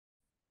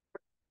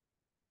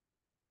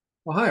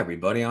Well, hi,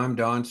 everybody. I'm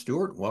Don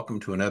Stewart. Welcome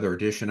to another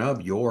edition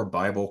of Your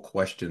Bible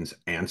Questions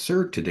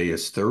Answered. Today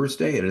is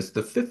Thursday. It is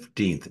the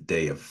 15th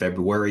day of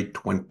February,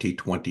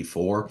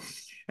 2024.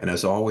 And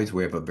as always,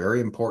 we have a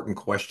very important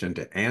question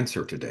to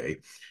answer today,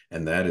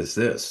 and that is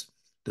this: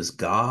 does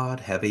God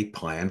have a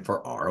plan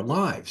for our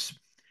lives?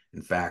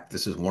 In fact,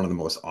 this is one of the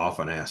most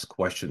often asked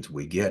questions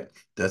we get.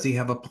 Does he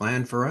have a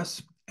plan for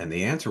us? And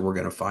the answer we're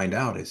going to find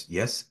out is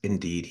yes,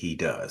 indeed, he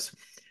does.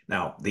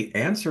 Now, the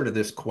answer to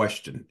this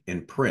question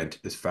in print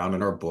is found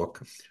in our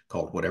book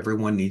called What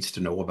Everyone Needs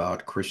to Know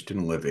About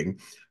Christian Living,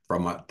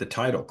 from the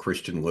title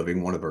Christian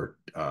Living, one of our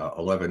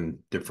 11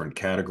 different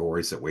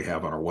categories that we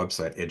have on our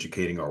website,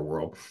 Educating Our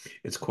World.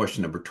 It's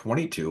question number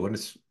 22, and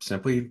it's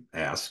simply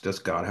asked, does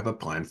God have a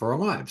plan for our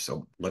lives?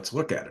 So let's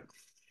look at it.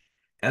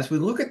 As we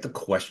look at the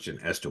question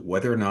as to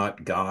whether or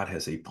not God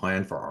has a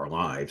plan for our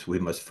lives, we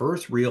must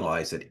first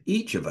realize that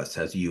each of us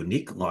has a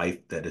unique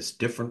life that is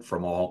different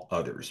from all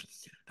others.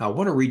 Now, I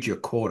want to read you a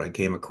quote I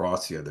came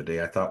across the other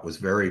day I thought was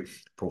very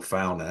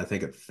profound, and I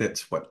think it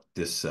fits what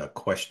this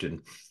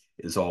question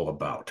is all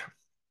about.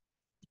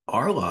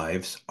 Our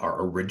lives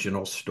are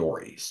original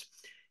stories.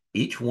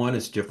 Each one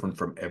is different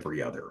from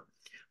every other.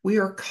 We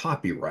are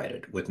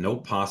copyrighted with no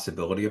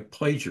possibility of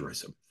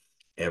plagiarism.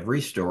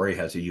 Every story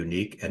has a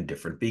unique and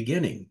different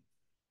beginning.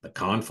 The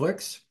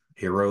conflicts,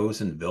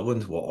 heroes, and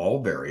villains will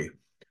all vary.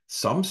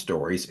 Some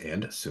stories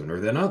end sooner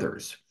than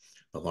others.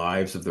 The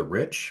lives of the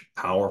rich,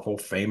 powerful,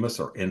 famous,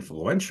 or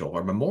influential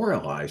are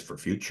memorialized for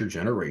future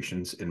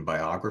generations in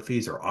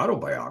biographies or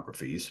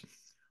autobiographies,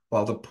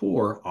 while the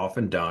poor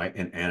often die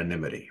in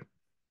anonymity.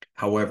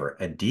 However,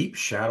 a deep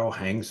shadow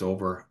hangs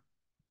over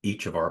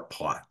each of our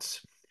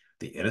plots.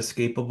 The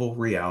inescapable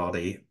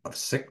reality of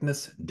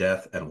sickness,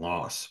 death, and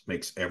loss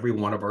makes every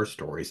one of our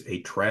stories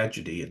a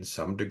tragedy in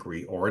some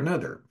degree or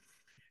another.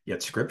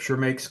 Yet Scripture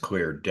makes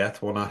clear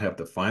death will not have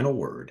the final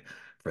word.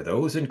 For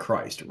those in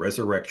Christ,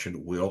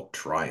 resurrection will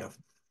triumph.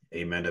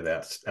 Amen to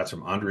that. That's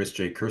from Andres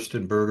J.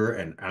 Kirstenberger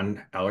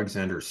and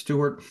Alexander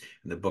Stewart.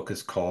 And the book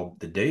is called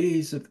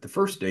The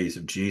First Days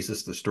of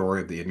Jesus, the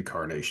Story of the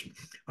Incarnation.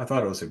 I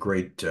thought it was a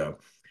great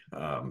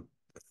um,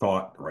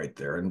 thought right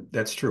there. And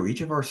that's true.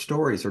 Each of our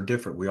stories are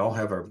different. We all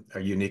have a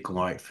unique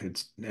life.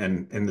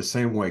 And in the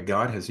same way,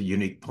 God has a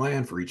unique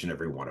plan for each and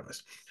every one of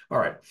us. All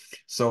right.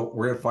 So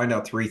we're going to find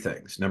out three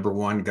things. Number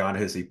one, God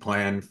has a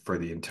plan for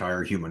the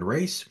entire human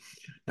race.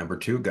 Number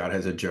two, God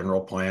has a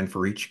general plan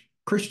for each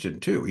Christian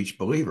too, each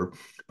believer.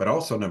 But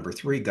also number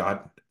three,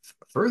 God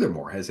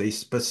furthermore has a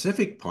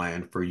specific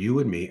plan for you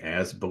and me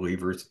as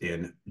believers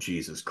in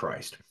Jesus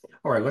Christ.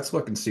 All right, let's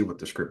look and see what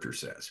the scripture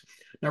says.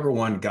 Number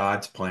one,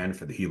 God's plan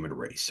for the human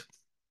race.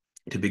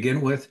 To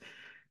begin with,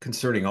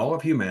 concerning all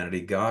of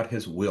humanity, God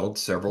has willed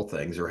several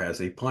things or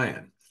has a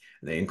plan.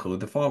 They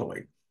include the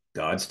following: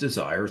 God's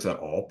desires that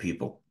all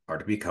people are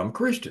to become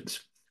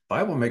Christians. The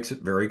Bible makes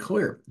it very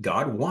clear.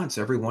 God wants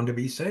everyone to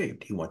be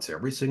saved. He wants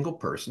every single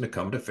person to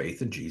come to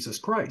faith in Jesus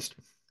Christ.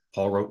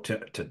 Paul wrote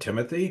to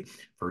Timothy,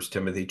 1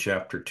 Timothy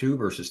chapter 2,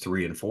 verses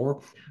 3 and 4.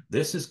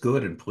 This is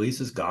good and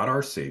pleases God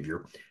our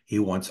Savior. He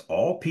wants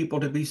all people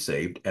to be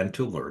saved and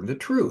to learn the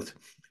truth.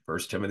 1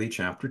 Timothy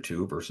chapter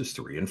 2, verses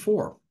 3 and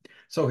 4.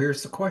 So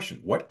here's the question: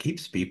 what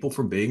keeps people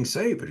from being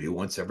saved if he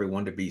wants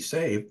everyone to be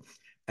saved?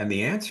 And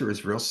the answer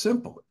is real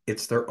simple: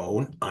 it's their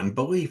own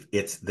unbelief.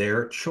 It's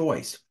their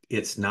choice.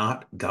 It's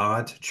not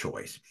God's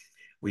choice.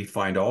 We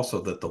find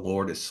also that the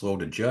Lord is slow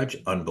to judge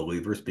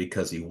unbelievers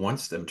because he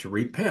wants them to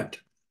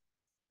repent.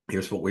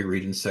 Here's what we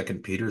read in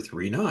 2 Peter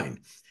 3:9.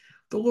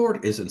 The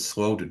Lord isn't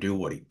slow to do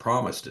what he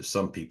promised, as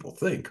some people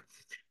think.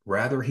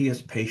 Rather, he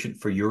is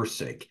patient for your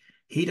sake.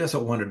 He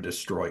doesn't want to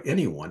destroy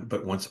anyone,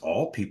 but wants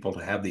all people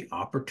to have the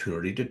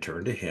opportunity to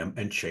turn to him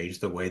and change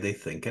the way they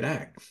think and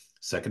act.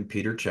 2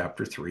 Peter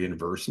chapter 3 and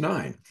verse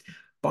 9.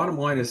 Bottom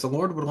line is the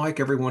Lord would like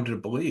everyone to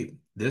believe.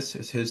 This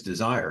is his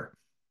desire,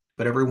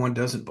 but everyone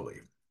doesn't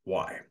believe.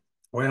 Why?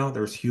 Well,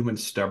 there's human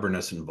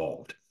stubbornness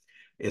involved.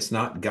 It's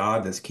not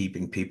God that's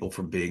keeping people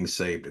from being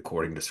saved,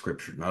 according to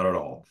Scripture, not at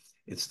all.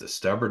 It's the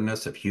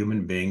stubbornness of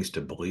human beings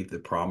to believe the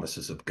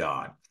promises of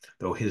God.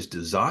 Though his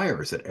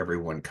desire is that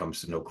everyone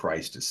comes to know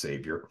Christ as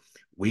Savior,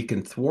 we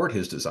can thwart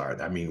his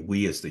desire. I mean,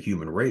 we as the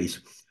human race,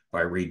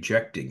 by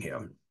rejecting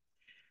him.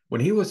 When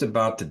he was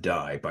about to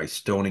die by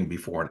stoning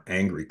before an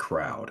angry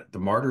crowd, the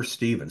martyr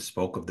Stephen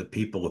spoke of the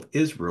people of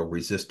Israel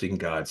resisting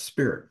God's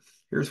Spirit.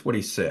 Here's what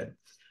he said: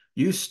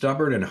 You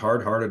stubborn and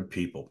hard hearted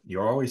people,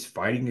 you're always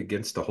fighting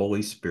against the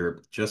Holy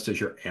Spirit, just as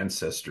your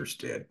ancestors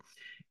did.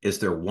 Is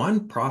there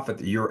one prophet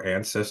that your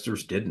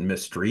ancestors didn't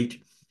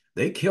mistreat?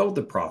 They killed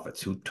the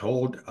prophets who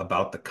told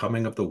about the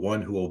coming of the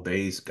one who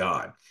obeys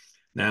God.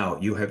 Now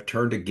you have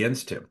turned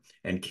against him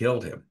and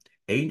killed him.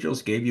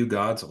 Angels gave you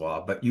God's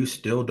law, but you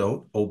still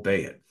don't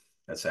obey it.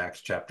 That's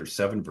Acts chapter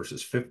 7,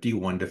 verses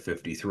 51 to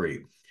 53.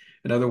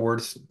 In other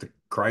words,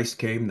 Christ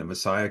came, the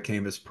Messiah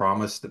came as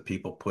promised, the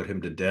people put him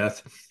to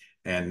death,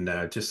 and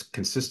just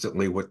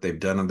consistently what they've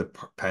done in the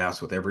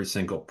past with every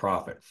single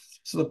prophet.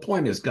 So the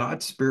point is,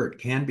 God's Spirit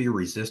can be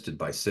resisted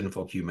by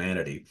sinful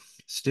humanity.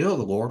 Still,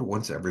 the Lord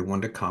wants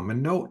everyone to come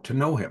and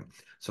know him.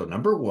 So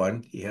number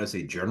one, he has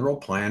a general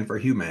plan for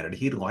humanity.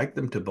 He'd like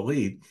them to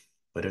believe,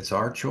 but it's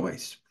our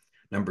choice.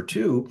 Number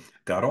two,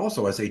 God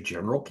also has a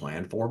general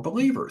plan for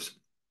believers.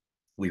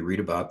 We read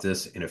about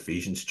this in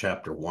Ephesians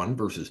chapter 1,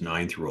 verses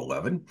 9 through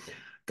 11.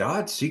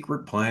 God's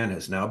secret plan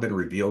has now been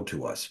revealed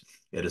to us.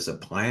 It is a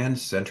plan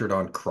centered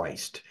on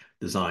Christ,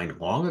 designed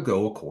long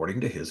ago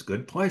according to his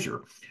good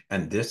pleasure.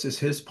 And this is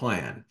his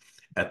plan.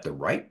 At the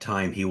right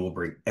time, he will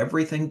bring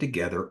everything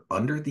together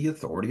under the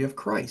authority of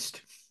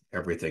Christ,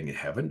 everything in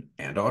heaven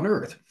and on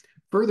earth.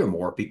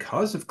 Furthermore,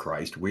 because of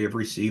Christ, we have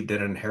received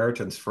an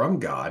inheritance from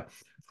God,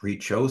 for he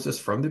chose us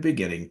from the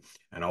beginning,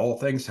 and all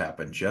things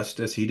happen just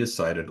as he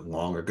decided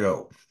long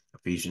ago.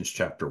 Ephesians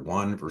chapter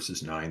 1,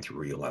 verses 9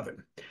 through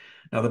 11.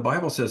 Now, the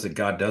Bible says that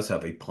God does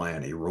have a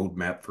plan, a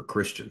roadmap for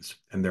Christians,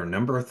 and there are a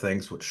number of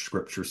things which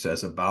Scripture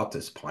says about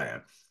this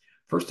plan.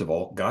 First of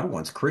all, God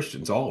wants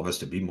Christians, all of us,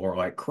 to be more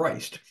like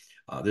Christ.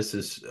 This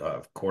is,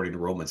 according to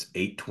Romans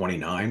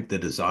 8:29, the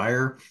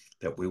desire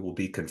that we will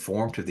be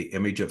conformed to the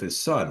image of his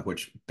Son,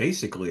 which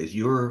basically is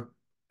your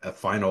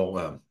final,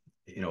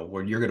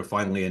 where you're going to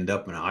finally end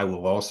up, and I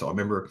will also. I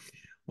remember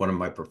one of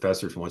my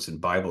professors once in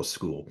Bible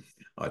school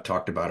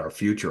talked about our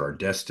future, our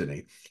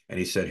destiny. And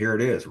he said, here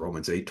it is,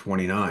 Romans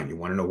 8:29. You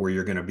want to know where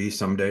you're going to be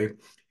someday?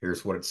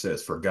 Here's what it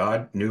says. For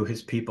God knew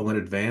his people in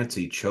advance.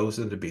 He chose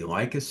them to be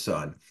like his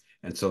son,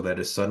 and so that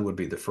his son would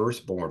be the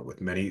firstborn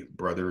with many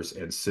brothers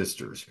and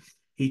sisters.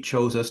 He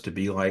chose us to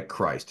be like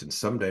Christ. And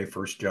someday,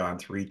 1 John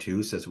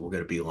 3:2 says we're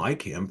going to be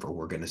like him, for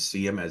we're going to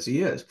see him as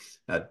he is.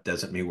 That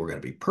doesn't mean we're going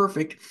to be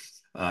perfect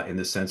in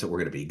the sense that we're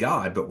going to be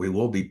God, but we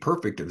will be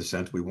perfect in the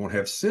sense we won't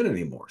have sin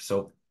anymore.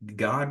 So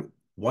God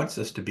wants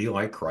us to be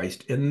like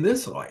Christ in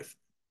this life.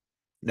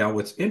 Now,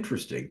 what's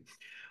interesting,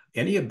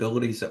 any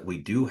abilities that we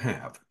do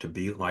have to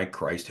be like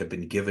Christ have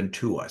been given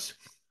to us.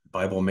 The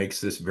Bible makes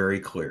this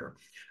very clear.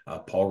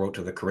 Paul wrote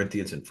to the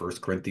Corinthians in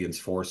 1 Corinthians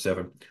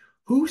 4:7,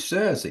 who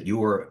says that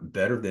you are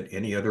better than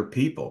any other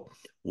people?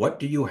 What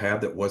do you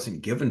have that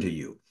wasn't given to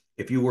you?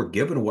 If you were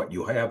given what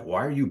you have,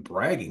 why are you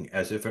bragging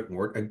as if it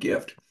weren't a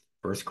gift?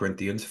 1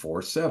 Corinthians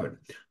 4:7.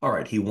 All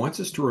right, he wants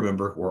us to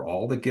remember where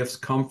all the gifts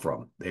come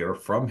from. They are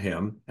from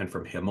him and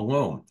from him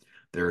alone.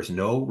 There is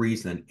no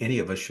reason any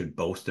of us should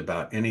boast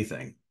about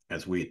anything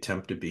as we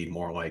attempt to be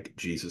more like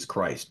Jesus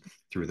Christ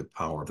through the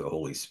power of the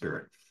Holy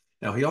Spirit.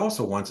 Now, he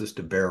also wants us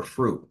to bear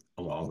fruit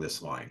along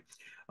this line.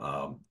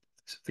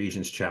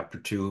 Ephesians chapter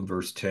 2,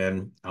 verse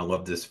 10. I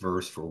love this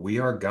verse. For we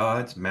are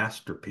God's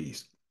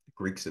masterpiece. The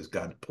Greek says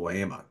God's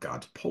poema,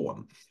 God's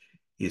poem.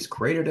 He has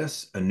created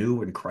us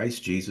anew in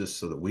Christ Jesus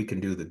so that we can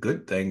do the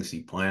good things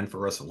he planned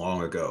for us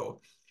long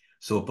ago.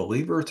 So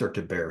believers are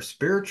to bear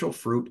spiritual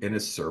fruit in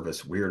his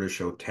service. We are to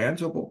show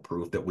tangible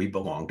proof that we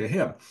belong to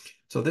him.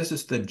 So this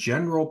is the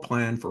general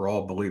plan for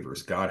all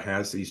believers. God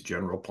has these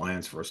general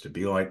plans for us to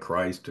be like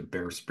Christ, to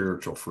bear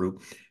spiritual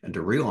fruit, and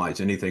to realize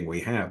anything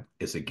we have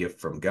is a gift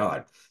from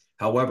God.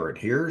 However, and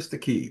here's the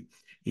key,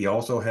 he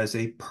also has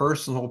a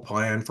personal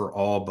plan for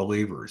all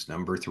believers.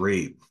 Number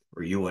 3,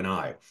 for you and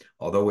I.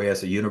 Although he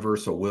has a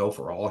universal will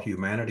for all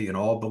humanity and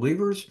all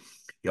believers,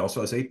 he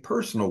also has a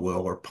personal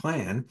will or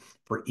plan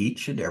for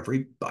each and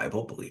every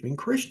Bible-believing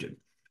Christian.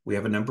 We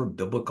have a number of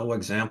biblical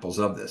examples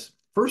of this.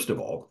 First of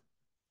all,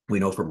 we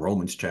know from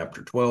Romans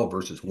chapter 12,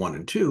 verses 1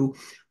 and 2,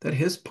 that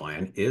his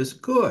plan is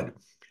good.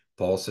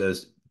 Paul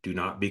says, do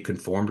not be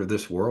conformed to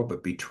this world,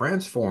 but be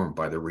transformed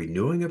by the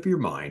renewing of your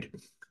mind,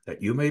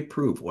 that you may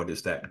prove what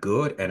is that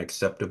good and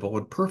acceptable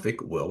and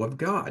perfect will of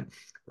God.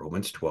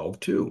 Romans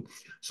 12:2.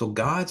 So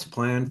God's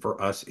plan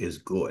for us is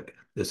good.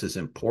 This is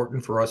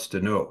important for us to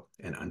know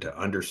and to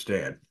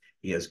understand.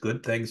 He has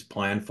good things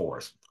planned for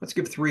us. Let's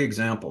give 3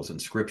 examples in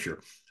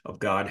Scripture of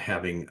God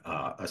having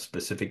a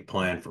specific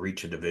plan for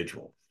each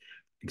individual.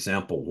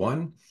 Example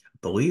 1,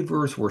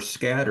 believers were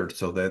scattered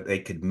so that they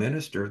could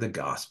minister the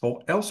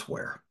gospel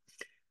elsewhere.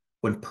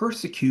 When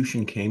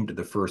persecution came to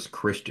the first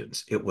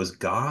Christians, it was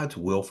God's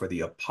will for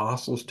the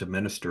apostles to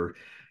minister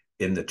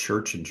in the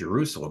church in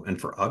Jerusalem and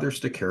for others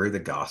to carry the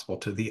gospel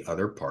to the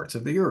other parts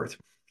of the earth.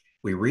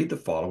 We read the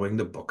following in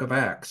the book of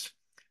Acts.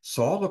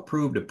 Saul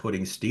approved of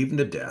putting Stephen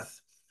to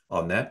death.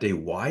 On that day,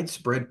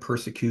 widespread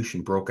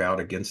persecution broke out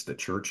against the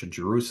church in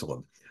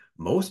Jerusalem.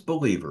 Most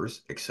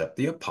believers, except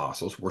the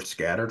apostles, were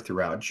scattered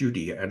throughout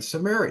Judea and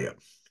Samaria.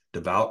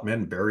 Devout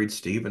men buried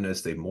Stephen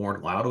as they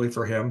mourned loudly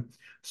for him.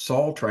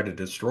 Saul tried to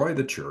destroy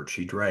the church.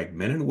 He dragged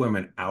men and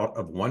women out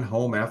of one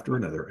home after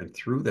another and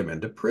threw them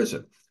into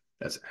prison.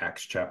 That's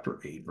Acts chapter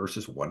 8,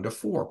 verses 1 to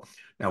 4.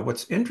 Now,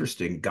 what's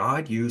interesting,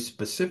 God used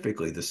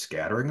specifically the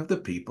scattering of the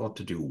people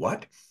to do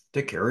what?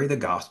 To carry the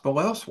gospel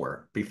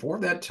elsewhere. Before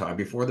that time,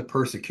 before the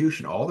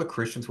persecution, all the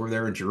Christians were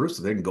there in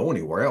Jerusalem. They didn't go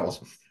anywhere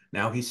else.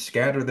 Now he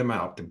scattered them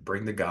out to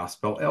bring the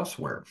gospel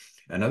elsewhere.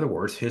 In other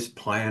words, his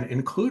plan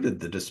included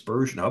the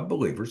dispersion of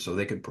believers so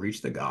they could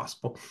preach the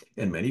gospel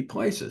in many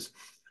places.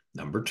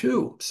 Number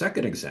 2,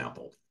 second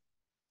example.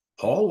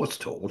 Paul was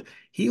told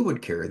he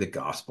would carry the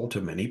gospel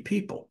to many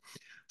people.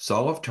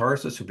 Saul of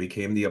Tarsus, who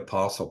became the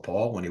Apostle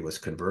Paul when he was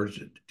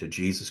converted to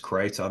Jesus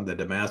Christ on the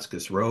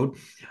Damascus Road,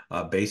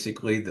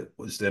 basically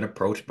was then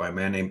approached by a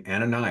man named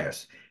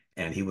Ananias.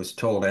 And he was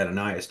told,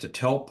 Ananias, to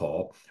tell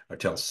Paul, or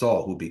tell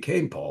Saul, who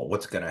became Paul,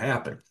 what's going to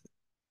happen.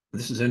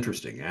 This is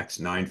interesting, Acts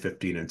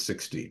 9:15 and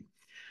 16.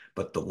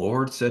 But the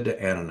Lord said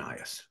to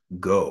Ananias,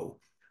 Go,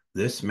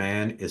 this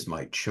man is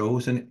my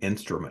chosen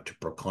instrument to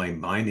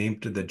proclaim my name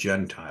to the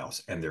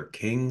Gentiles and their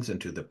kings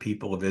and to the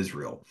people of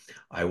Israel.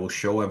 I will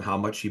show him how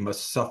much he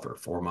must suffer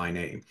for my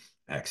name.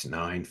 Acts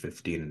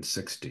 9:15 and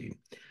 16.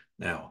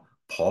 Now,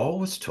 Paul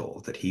was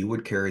told that he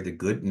would carry the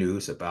good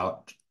news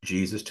about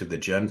Jesus to the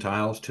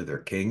Gentiles, to their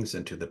kings,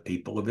 and to the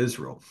people of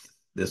Israel.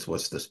 This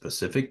was the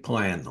specific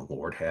plan the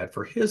Lord had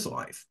for his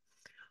life.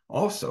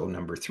 Also,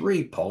 number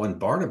three, Paul and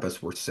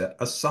Barnabas were set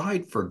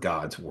aside for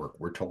God's work.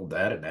 We're told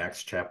that in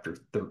Acts chapter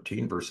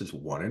 13, verses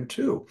 1 and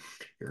 2.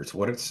 Here's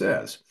what it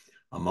says.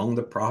 Among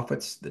the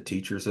prophets, the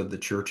teachers of the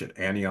church at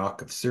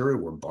Antioch of Syria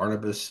were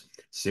Barnabas,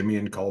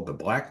 Simeon called the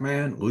Black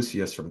Man,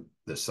 Lucius from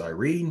the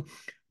Cyrene,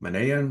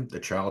 Manaen, the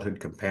childhood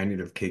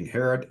companion of King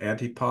Herod,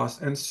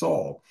 Antipas, and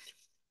Saul.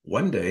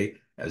 One day,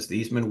 as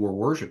these men were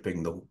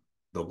worshiping the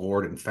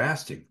Lord and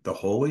fasting, the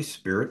Holy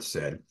Spirit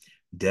said,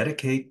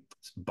 Dedicate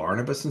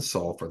Barnabas and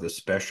Saul for the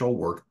special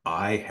work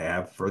I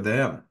have for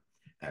them.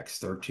 Acts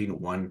 13,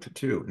 1 to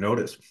 2.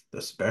 Notice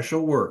the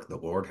special work the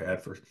Lord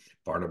had for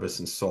Barnabas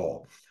and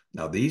Saul.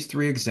 Now, these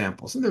three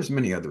examples, and there's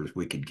many others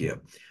we could give,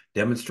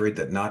 demonstrate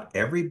that not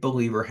every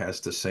believer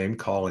has the same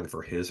calling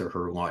for his or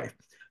her life.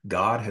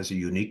 God has a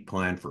unique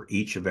plan for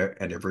each of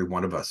and every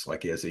one of us,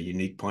 like he has a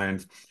unique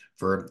plan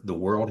for the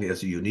world. He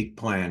has a unique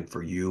plan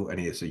for you, and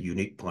he has a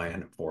unique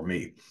plan for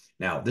me.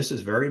 Now, this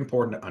is very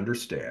important to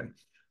understand.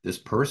 This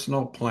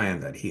personal plan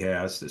that he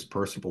has, this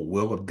personal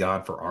will of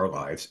God for our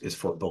lives, is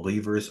for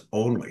believers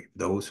only,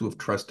 those who have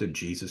trusted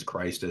Jesus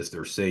Christ as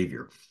their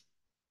Savior.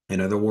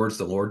 In other words,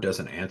 the Lord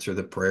doesn't answer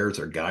the prayers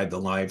or guide the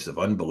lives of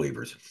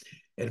unbelievers.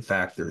 In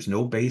fact, there's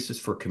no basis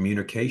for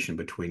communication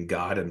between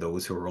God and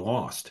those who are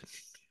lost.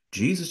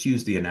 Jesus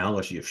used the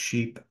analogy of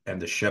sheep and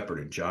the shepherd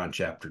in John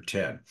chapter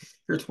 10.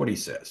 Here's what he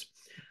says.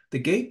 The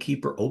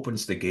gatekeeper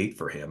opens the gate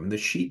for him, and the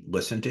sheep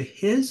listen to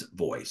his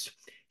voice.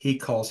 He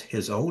calls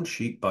his own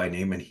sheep by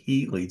name, and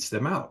he leads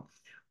them out.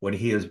 When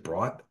he has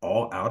brought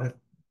all out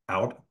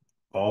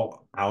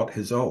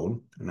his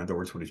own, in other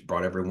words, when he's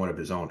brought every one of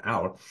his own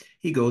out,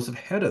 he goes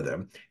ahead of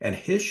them, and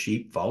his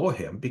sheep follow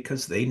him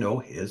because they know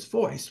his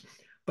voice.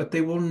 But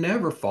they will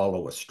never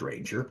follow a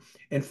stranger.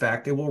 In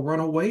fact, they will run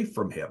away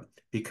from him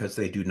because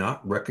they do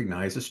not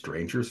recognize a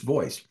stranger's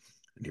voice.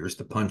 And here's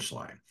the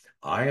punchline.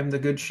 I am the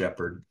good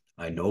shepherd.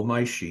 I know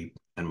my sheep,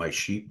 and my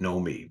sheep know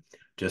me,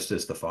 just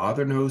as the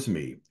Father knows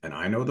me, and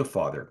I know the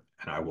Father,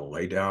 and I will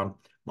lay down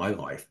my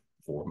life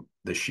for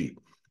the sheep.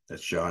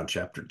 That's John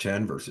chapter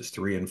 10, verses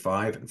 3 and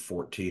 5, and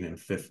 14 and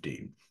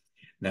 15.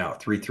 Now,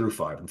 3 through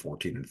 5 and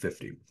 14 and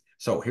 15.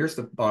 So here's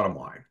the bottom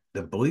line.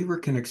 The believer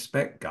can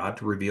expect God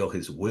to reveal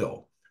his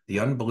will. The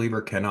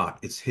unbeliever cannot.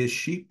 It's his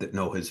sheep that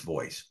know his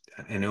voice,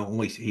 and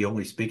he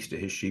only speaks to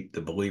his sheep,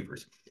 the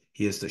believers.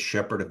 He is the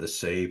shepherd of the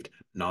saved,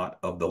 not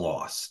of the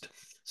lost.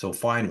 So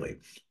finally,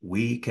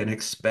 we can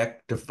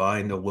expect to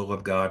find the will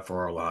of God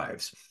for our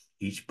lives.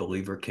 Each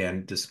believer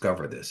can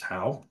discover this.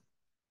 How?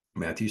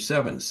 Matthew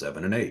 7,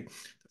 7 and 8,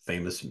 the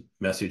famous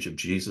message of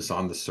Jesus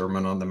on the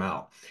Sermon on the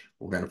Mount.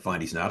 We're going to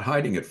find he's not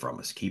hiding it from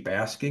us. Keep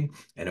asking,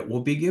 and it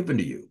will be given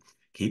to you.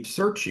 Keep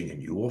searching,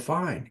 and you will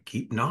find.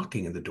 Keep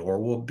knocking, and the door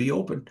will be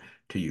open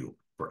to you.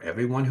 For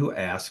everyone who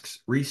asks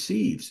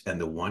receives, and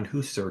the one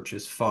who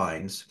searches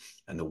finds,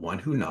 and the one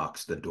who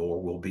knocks, the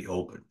door will be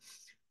open.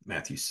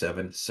 Matthew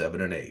 7,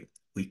 7 and 8.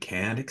 We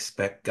can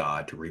expect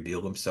God to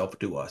reveal himself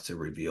to us and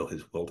reveal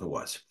his will to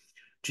us.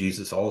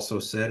 Jesus also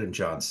said in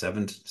John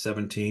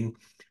 7:17,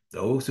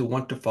 those who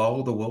want to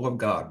follow the will of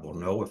God will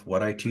know if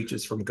what I teach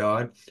is from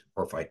God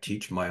or if I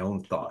teach my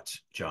own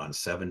thoughts. John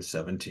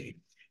 7:17.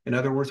 In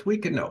other words, we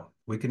can know.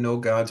 We can know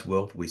God's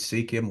will. If we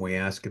seek him, we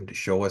ask him to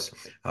show us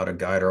how to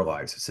guide our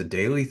lives. It's a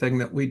daily thing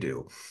that we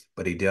do,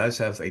 but he does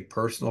have a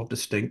personal,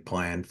 distinct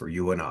plan for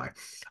you and I.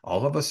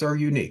 All of us are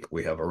unique.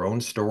 We have our own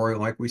story,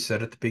 like we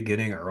said at the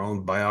beginning, our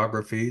own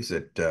biographies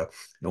that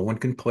no one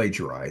can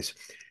plagiarize.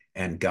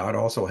 And God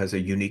also has a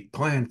unique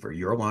plan for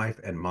your life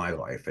and my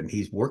life, and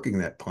he's working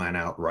that plan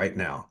out right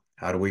now.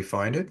 How do we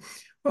find it?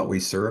 Well,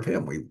 we serve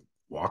him. We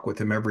walk with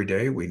him every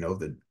day. We know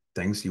the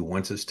things he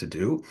wants us to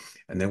do,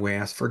 and then we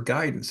ask for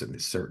guidance in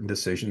certain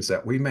decisions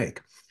that we make.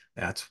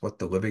 That's what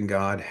the living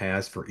God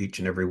has for each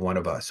and every one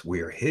of us. We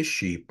are his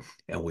sheep,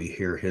 and we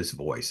hear his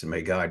voice. And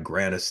may God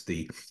grant us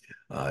the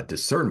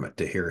discernment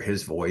to hear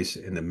his voice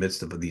in the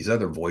midst of these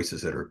other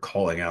voices that are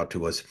calling out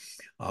to us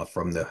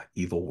from the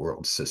evil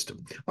world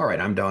system. All right,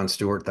 I'm Don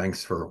Stewart.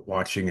 Thanks for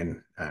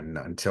watching, and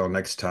until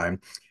next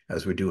time,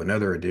 as we do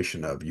another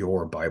edition of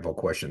Your Bible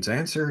Questions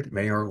Answered,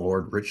 may our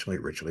Lord richly,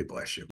 richly bless you.